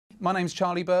My name's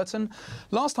Charlie Burton.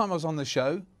 Last time I was on the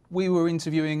show, we were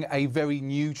interviewing a very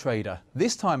new trader.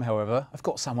 This time, however, I've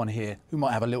got someone here who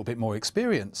might have a little bit more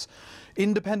experience.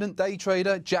 Independent day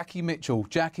trader, Jackie Mitchell.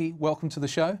 Jackie, welcome to the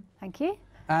show. Thank you.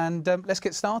 And let's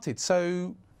get started.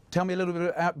 So tell me a little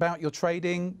bit about your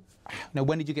trading. Now,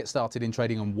 when did you get started in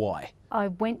trading and why? I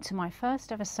went to my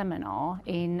first ever seminar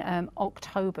in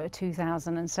October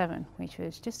 2007, which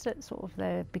was just at sort of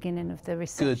the beginning of the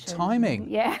recession. Good timing.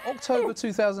 Yeah. October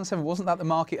 2007, wasn't that the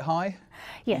market high?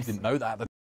 Yes. You didn't know that.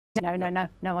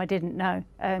 No, I didn't know.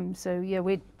 So yeah,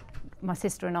 my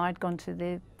sister and I had gone to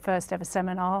the first ever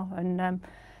seminar and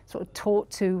sort of taught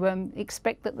to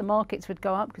expect that the markets would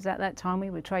go up, because at that time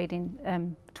we were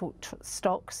trading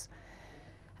stocks.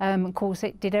 Of course,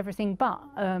 it did everything but.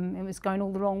 It was going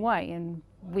all the wrong way, and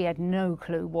we had no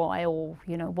clue why or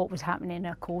what was happening,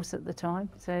 of course, at the time.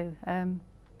 So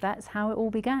that's how it all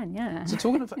began. Yeah. So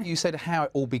talking of, you said how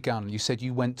it all began. You said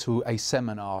you went to a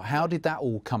seminar. How did that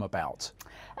all come about?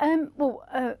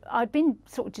 I'd been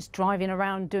sort of just driving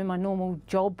around doing my normal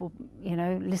job,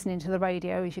 listening to the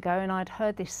radio as you go, and I'd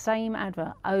heard this same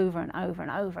advert over and over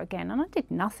and over again, and I did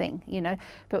nothing,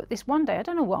 But this one day, I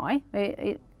don't know why,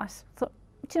 I thought,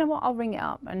 do you know what, I'll ring it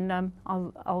up and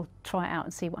I'll try it out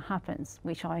and see what happens,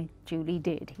 which I duly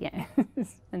did, yeah.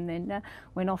 And then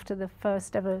went off to the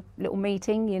first ever little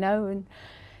meeting, and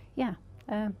yeah.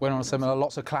 Went on a seminar,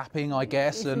 lots of clapping, I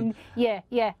guess, and yeah.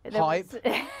 Hype,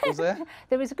 was there?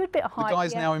 There was a good bit of hype. The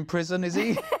guy's now in prison, is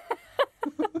he?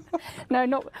 No,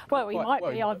 not, well, he might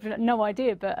be, I've no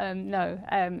idea, but no.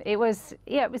 It was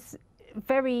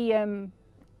very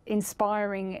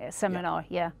inspiring seminar,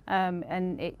 yeah.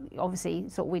 And it obviously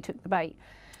we took the bait.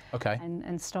 Okay.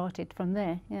 And started from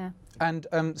there, yeah. And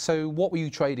so what were you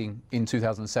trading in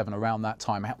 2007 around that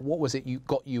time? What was it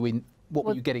got you in? What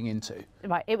were you getting into?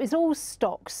 Right, it was all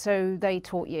stocks, so they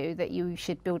taught you that you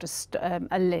should build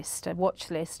a watch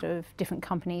list of different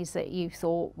companies that you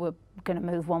thought were going to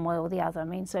move one way or the other. I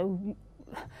mean, so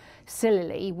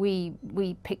sillily,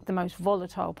 we picked the most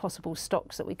volatile possible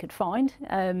stocks that we could find,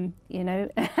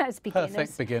 as beginners.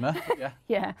 Perfect beginner,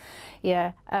 yeah.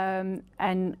 yeah.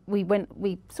 And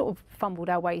we sort of fumbled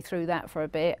our way through that for a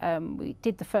bit. We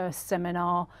did the first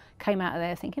seminar, came out of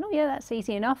there thinking, oh yeah, that's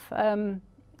easy enough.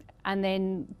 And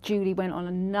then Julie went on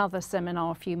another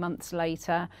seminar a few months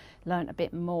later, learnt a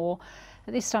bit more.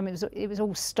 This time it was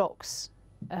all stocks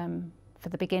for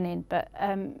the beginning, but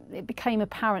it became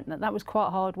apparent that was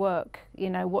quite hard work,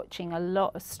 watching a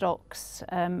lot of stocks,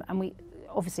 and we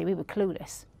were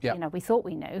clueless. Yep. We thought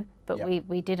we knew, but yep.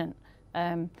 we didn't.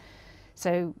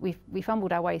 So we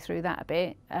fumbled our way through that a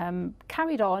bit,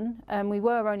 carried on, and we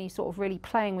were only sort of really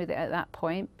playing with it at that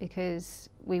point because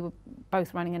we were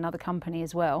both running another company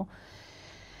as well.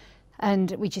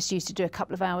 And we just used to do a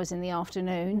couple of hours in the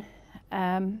afternoon,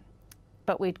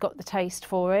 but we'd got the taste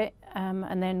for it.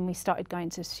 And then we started going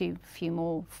to a few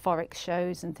more Forex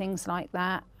shows and things like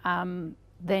that.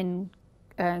 Then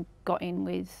got in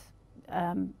with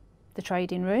the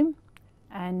trading room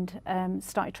and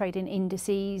started trading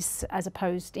indices as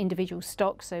opposed to individual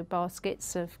stocks, so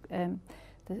baskets of the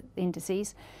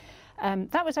indices.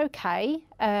 That was okay,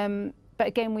 but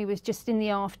again we was just in the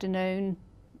afternoon,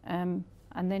 and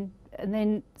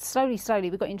then slowly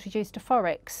we got introduced to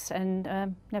Forex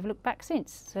and never looked back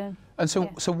since.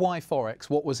 So why Forex?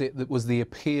 What was it that was the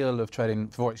appeal of trading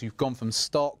Forex? You've gone from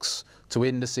stocks to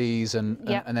indices and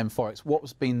then Forex.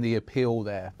 What's been the appeal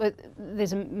there? Well, there's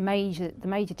the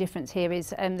major difference here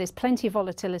is there's plenty of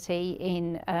volatility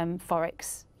in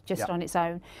Forex just on its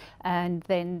own, and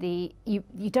then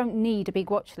you don't need a big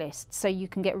watch list, so you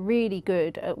can get really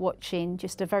good at watching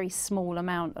just a very small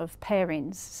amount of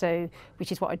pairings, so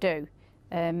which is what I do,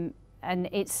 and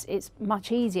it's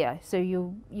much easier, so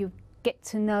you get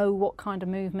to know what kind of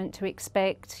movement to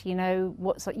expect,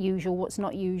 what's usual, what's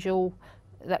not usual,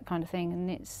 that kind of thing, and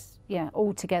it's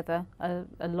altogether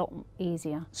a lot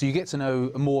easier. So you get to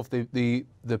know more of the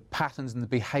patterns and the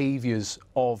behaviours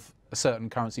of certain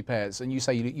currency pairs, and you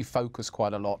say you focus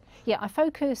quite a lot. Yeah, I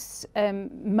focus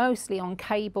mostly on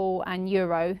cable and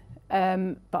euro,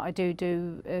 but I do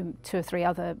 2 or 3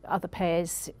 other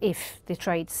pairs if the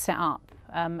trade's set up.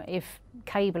 If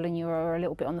cable and euro are a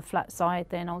little bit on the flat side,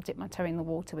 then I'll dip my toe in the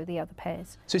water with the other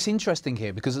pairs. So it's interesting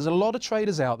here because there's a lot of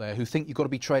traders out there who think you've got to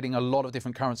be trading a lot of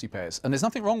different currency pairs, and there's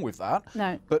nothing wrong with that.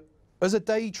 No. But as a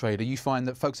day trader, you find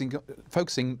that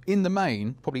focusing in the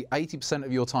main, probably 80%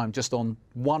 of your time just on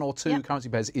 1 or 2 currency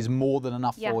pairs is more than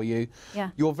enough for you.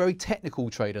 Yeah. You're a very technical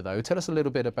trader, though. Tell us a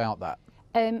little bit about that.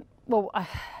 Well,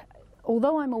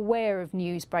 although I'm aware of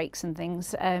news breaks and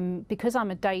things, because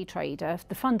I'm a day trader,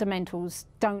 the fundamentals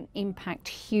don't impact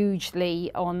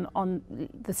hugely on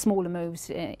the smaller moves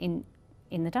in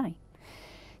the day.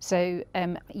 So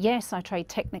yes, I trade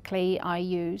technically. I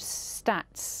use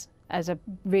stats as a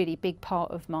really big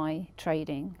part of my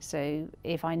trading. So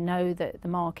if I know that the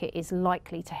market is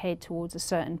likely to head towards a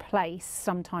certain place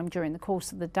sometime during the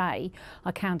course of the day,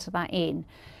 I counter that in.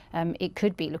 It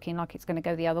could be looking like it's going to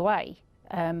go the other way,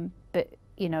 but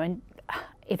you know, and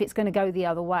if it's going to go the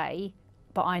other way,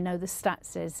 but I know the stat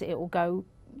says it will go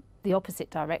the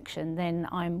opposite direction, then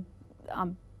I'll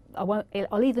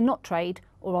either not trade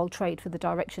or I'll trade for the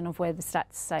direction of where the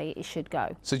stats say it should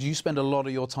go. So do you spend a lot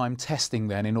of your time testing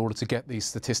then in order to get these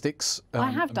statistics? I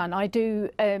have done. I do.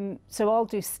 So I'll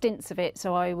do stints of it.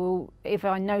 So I will, if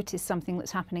I notice something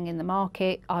that's happening in the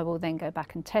market, I will then go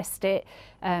back and test it,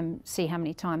 see how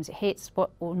many times it hits, what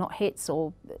or not hits,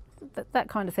 or that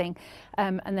kind of thing,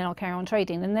 and then I'll carry on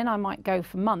trading. And then I might go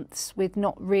for months with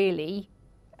not really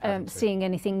seeing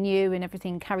anything new, and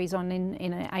everything carries on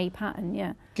in a pattern.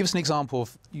 Yeah. Give us an example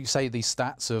of, you say, these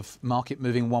stats of market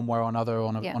moving one way or another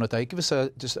on a day. Give us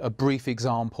just a brief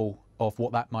example of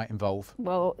what that might involve.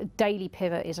 Well, daily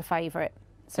pivot is a favourite.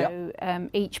 So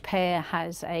each pair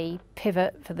has a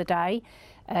pivot for the day,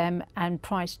 and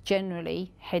price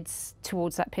generally heads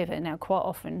towards that pivot. Now, quite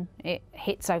often it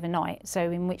hits overnight, so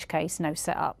in which case no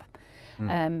setup.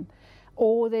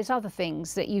 Or there's other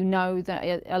things that you know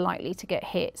that are likely to get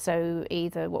hit. So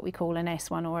either what we call an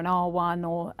S1 or an R1,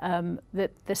 or the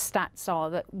stats are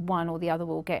that one or the other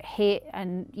will get hit,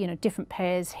 and you know, different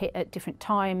pairs hit at different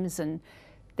times, and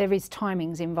there is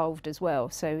timings involved as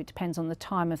well. So it depends on the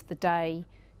time of the day,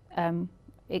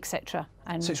 etc.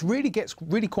 And so it gets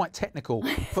really quite technical.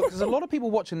 There's a lot of people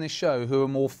watching this show who are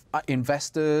more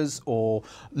investors or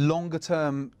longer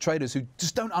term traders who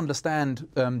just don't understand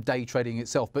day trading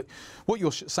itself. But what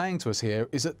you're saying to us here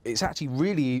is that it's actually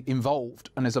really involved,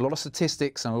 and there's a lot of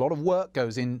statistics and a lot of work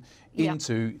goes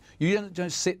into. You don't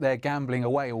just sit there gambling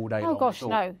away all day long. Oh gosh,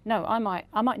 no. I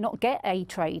might not get a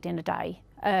trade in a day.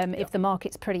 If the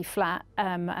market's pretty flat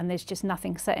and there's just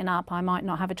nothing setting up, I might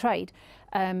not have a trade.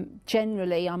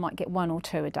 Generally, I might get one or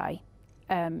two a day.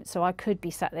 So I could be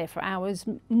sat there for hours.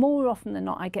 More often than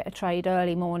not, I get a trade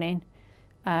early morning,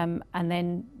 and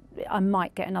then I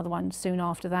might get another one soon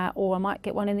after that, or I might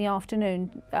get one in the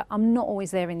afternoon. I'm not always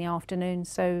there in the afternoon,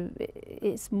 so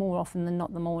it's more often than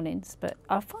not the mornings. But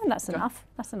I find that's enough.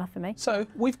 That's enough for me. So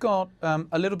we've got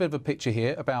a little bit of a picture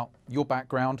here about your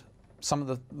background, some of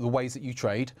the ways that you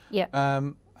trade. Yeah.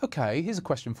 Okay, here's a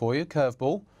question for you,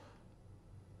 curveball.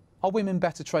 Are women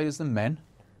better traders than men?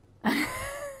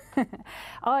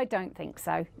 I don't think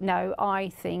so. No, I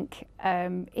think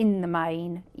in the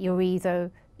main you're either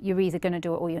going to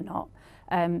do it or you're not.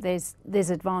 There's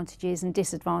advantages and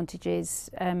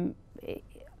disadvantages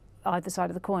either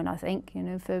side of the coin. I think, you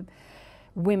know, for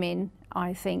women,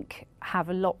 I think, have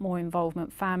a lot more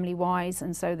involvement family-wise,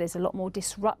 and so there's a lot more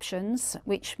disruptions,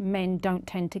 which men don't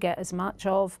tend to get as much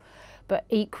of. But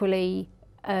equally,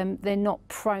 they're not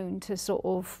prone to sort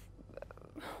of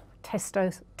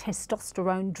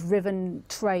testosterone-driven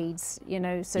trades, you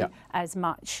know, so as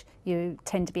much. You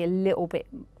tend to be a little bit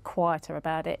quieter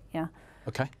about it, yeah.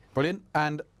 Okay, brilliant.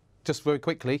 And just very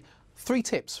quickly, 3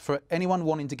 tips for anyone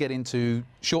wanting to get into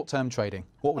short-term trading.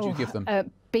 What would you give them?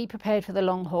 Be prepared for the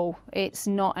long haul. It's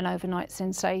not an overnight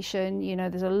sensation. You know,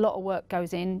 there's a lot of work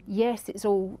goes in. Yes, it's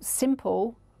all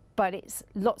simple, but it's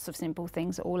lots of simple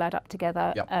things that all add up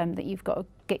together that you've got to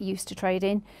get used to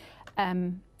trading.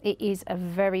 It is a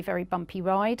very, very bumpy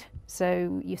ride.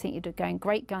 So you think you're going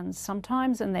great guns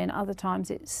sometimes, and then other times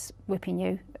it's whipping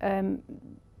you.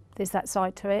 There's that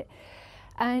side to it.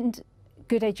 And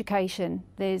good education.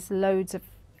 There's loads of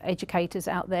educators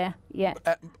out there. Yeah.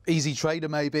 Easy Trader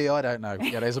maybe, I don't know.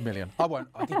 Yeah, there's a million. I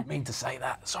didn't mean to say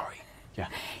that, sorry. Yeah.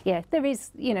 Yeah, there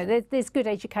is, you know, there's good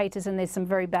educators and there's some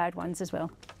very bad ones as well.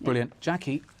 Brilliant.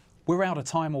 Jackie, we're out of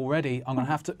time already. I'm going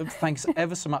to have to thanks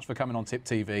ever so much for coming on Tip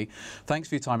TV. Thanks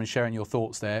for your time and sharing your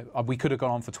thoughts there. We could have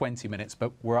gone on for 20 minutes,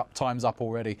 but time's up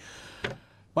already.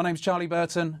 My name's Charlie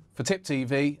Burton for Tip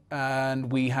TV,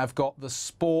 and we have got the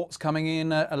sports coming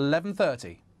in at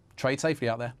 11:30. Trade safely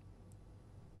out there.